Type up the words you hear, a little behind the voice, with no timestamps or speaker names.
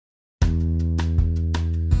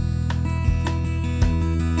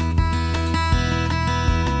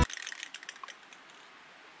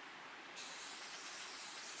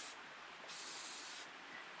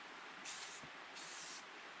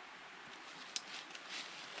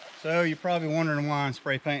So you're probably wondering why I'm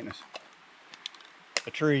spray painting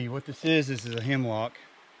a tree. What this is a hemlock,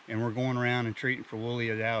 and we're going around and treating for woolly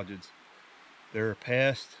Alegids. They're a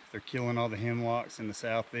pest. They're killing all the hemlocks in the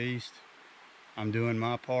southeast. I'm doing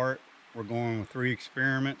my part. We're going with 3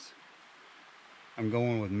 experiments. I'm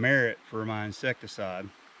going with merit for my insecticide.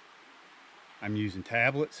 I'm using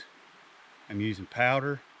tablets, I'm using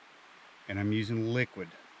powder, and I'm using liquid.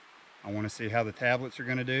 I want to see how the tablets are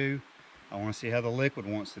going to do. I want to see how the liquid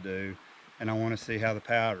wants to do, and I want to see how the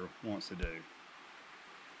powder wants to do.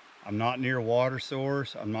 I'm not near a water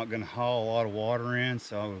source. I'm not going to haul a lot of water in,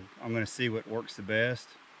 so I'm going to see what works the best,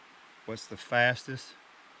 what's the fastest.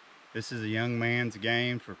 This is a young man's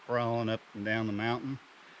game for crawling up and down the mountain.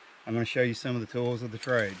 I'm going to show you some of the tools of the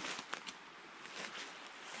trade.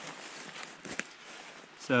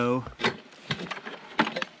 So,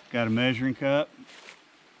 got a measuring cup.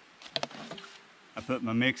 I put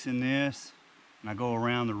my mix in this and I go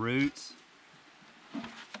around the roots.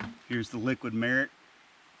 Here's the liquid merit.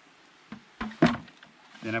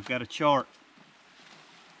 Then I've got a chart.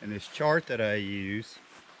 And this chart that I use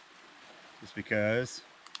is because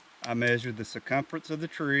I measured the circumference of the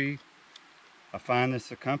tree. I find the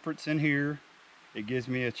circumference in here. It gives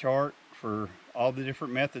me a chart for all the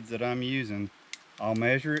different methods that I'm using. I'll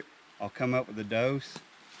measure it. I'll come up with a dose.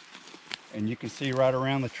 And you can see right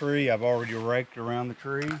around the tree, I've already raked around the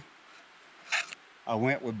tree. I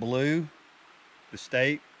went with blue. The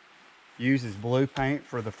state uses blue paint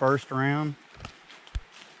for the first round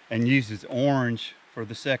and uses orange for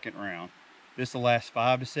the second round. This will last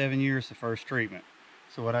 5 to 7 years, the first treatment.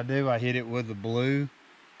 So what I do, I hit it with the blue,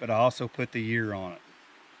 but I also put the year on it.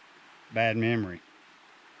 Bad memory.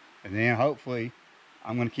 And then hopefully,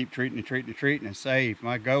 I'm going to keep treating and save.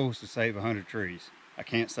 My goal is to save 100 trees. I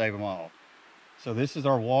can't save them all. So this is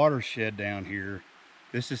our watershed down here.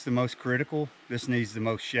 This is the most critical. This needs the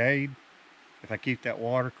most shade. If I keep that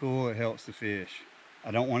water cool, it helps the fish. I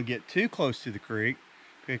don't want to get too close to the creek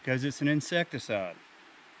because it's an insecticide.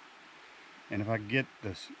 And if I get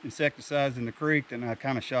the insecticides in the creek, then I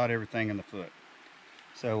kind of shot everything in the foot.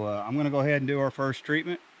 So I'm going to go ahead and do our first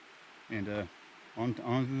treatment and on to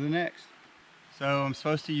the next. So I'm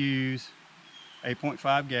supposed to use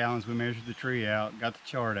 8.5 gallons. We measured the tree out, got the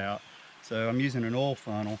chart out. So I'm using an oil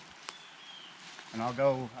funnel, and I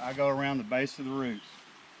go around the base of the roots.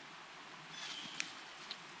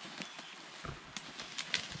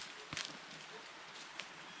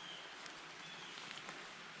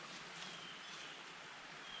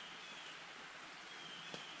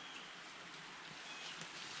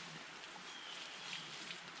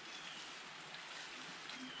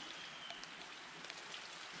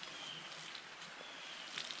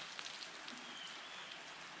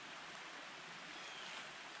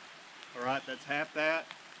 Alright, that's half that.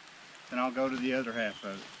 Then I'll go to the other half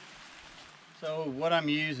of it. So what I'm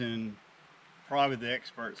using, probably the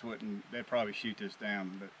experts wouldn't, they'd probably shoot this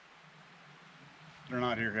down, but they're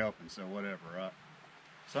not here helping, so whatever, right?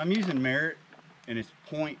 So I'm using merit, and it's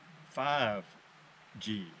 0.5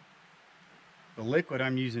 G. The liquid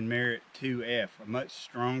I'm using merit 2F, a much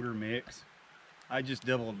stronger mix. I just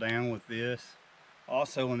doubled down with this.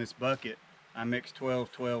 Also in this bucket, I mixed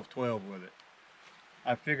 12, 12, 12 with it.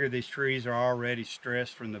 I figure these trees are already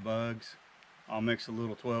stressed from the bugs. I'll mix a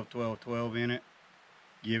little 12, 12, 12 in it,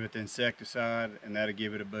 give it the insecticide, and that'll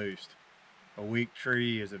give it a boost. A weak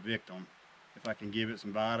tree is a victim. If I can give it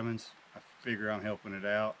some vitamins, I figure I'm helping it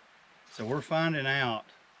out. So we're finding out,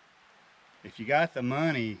 if you got the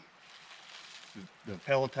money, the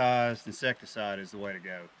pelletized insecticide is the way to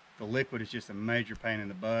go. The liquid is just a major pain in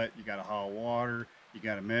the butt. You gotta haul water, you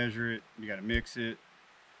gotta measure it, you gotta mix it.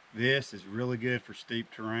 This is really good for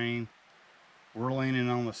steep terrain. We're leaning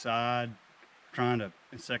on the side, trying to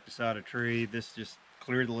insecticide a tree. This just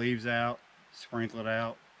clear the leaves out, sprinkle it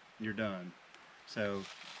out, and you're done. So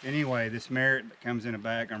anyway, this merit that comes in a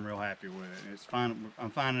bag, I'm real happy with it. It's fine.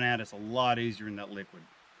 I'm finding out it's a lot easier in that liquid.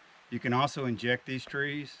 You can also inject these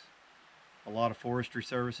trees. A lot of forestry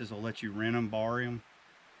services will let you rent them, borrow them.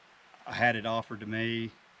 I had it offered to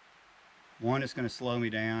me. One, it's going to slow me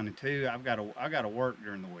down, and two, I've got to work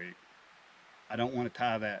during the week. I don't want to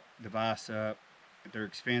tie that device up. If they're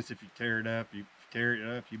expensive, you tear it up. You tear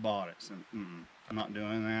it up, you bought it. So I'm not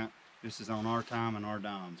doing that. This is on our time and our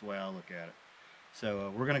dimes, the way I look at it.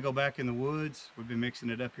 So we're going to go back in the woods. We've been mixing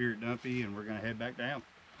it up here at Dumpy, and we're going to head back down.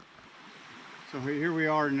 So here we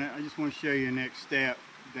are, and I just want to show you the next step.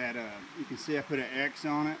 That you can see I put an X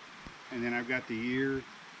on it, and then I've got the year.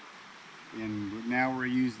 And now we're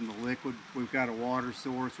using the liquid. We've got a water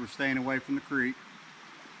source. We're staying away from the creek,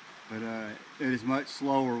 but it is much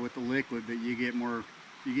slower with the liquid, but you get more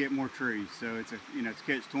you get more trees. So it's a, you know, it's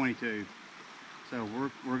catch-22. So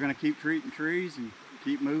we're going to keep treating trees and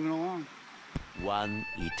keep moving along. One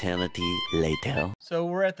eternity later. So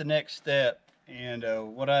we're at the next step, and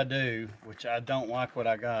what I do, which I don't like what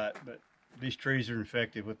I got, but these trees are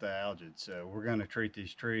infected with the Alegid, so we're going to treat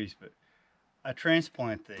these trees. But I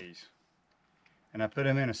transplant these, and I put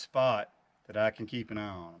them in a spot that I can keep an eye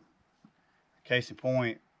on them. Case in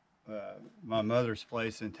point, my mother's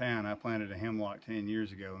place in town, I planted a hemlock 10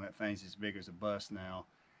 years ago, and that thing's as big as a bus now,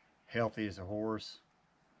 healthy as a horse.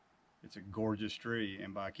 It's a gorgeous tree,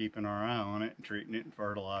 and by keeping our eye on it and treating it and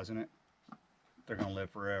fertilizing it, they're going to live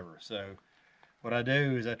forever. So what I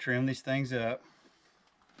do is I trim these things up,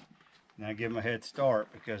 and I give them a head start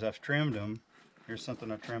because I've trimmed them. Here's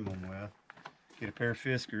something I trim them with. Get a pair of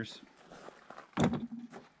fiskars. Then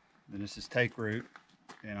this is take root,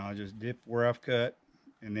 and I'll just dip where I've cut,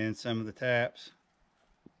 and then some of the taps.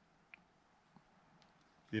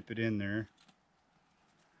 Dip it in there.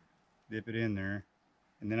 Dip it in there.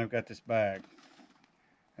 And then I've got this bag,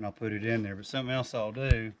 and I'll put it in there. But something else I'll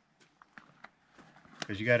do,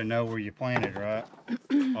 because you got to know where you planted, right?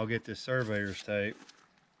 I'll get this surveyor's tape.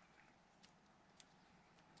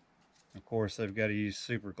 Of course, they've got to use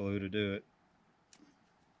super glue to do it.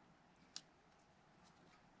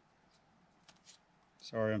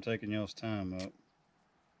 Sorry, I'm taking y'all's time up.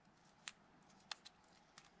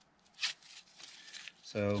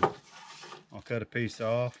 So I'll cut a piece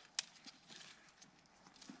off.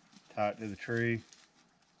 Tie it to the tree,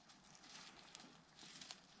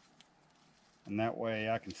 and that way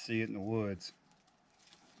I can see it in the woods.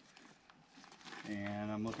 And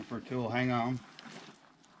I'm looking for a tool. Hang on.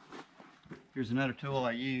 Here's another tool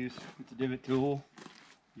I use. It's a divot tool.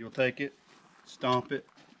 You'll take it, stomp it,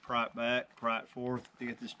 pry it back, pry it forth to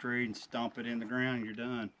get this tree, and stomp it in the ground, and you're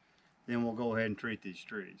done. Then we'll go ahead and treat these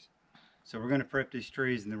trees. So we're going to prep these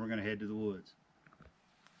trees, and then we're going to head to the woods.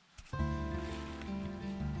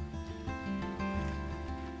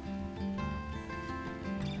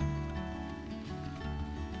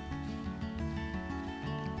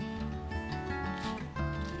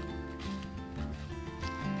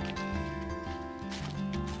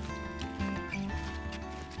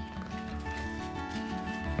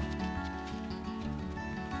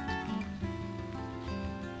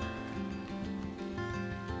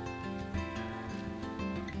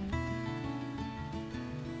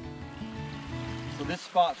 So this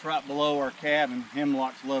spot's right below our cabin.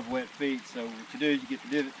 Hemlocks love wet feet, so what you do is you get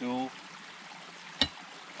the divot tool.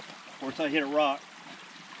 Of course, I hit a rock.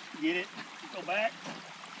 Get it, go back,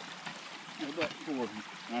 go back toward them.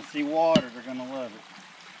 And I see water, they're gonna love it.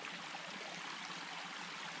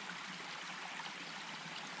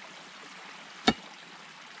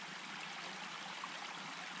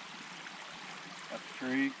 Got the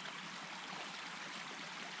tree.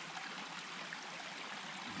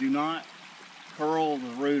 Do not curl the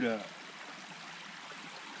root up.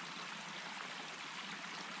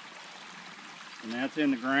 And that's in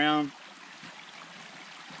the ground.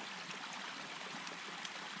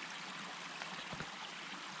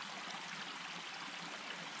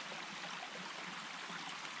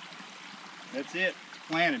 That's it, it's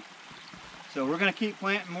planted. So we're gonna keep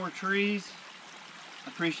planting more trees. I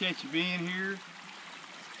appreciate you being here.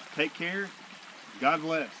 Take care. God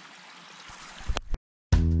bless.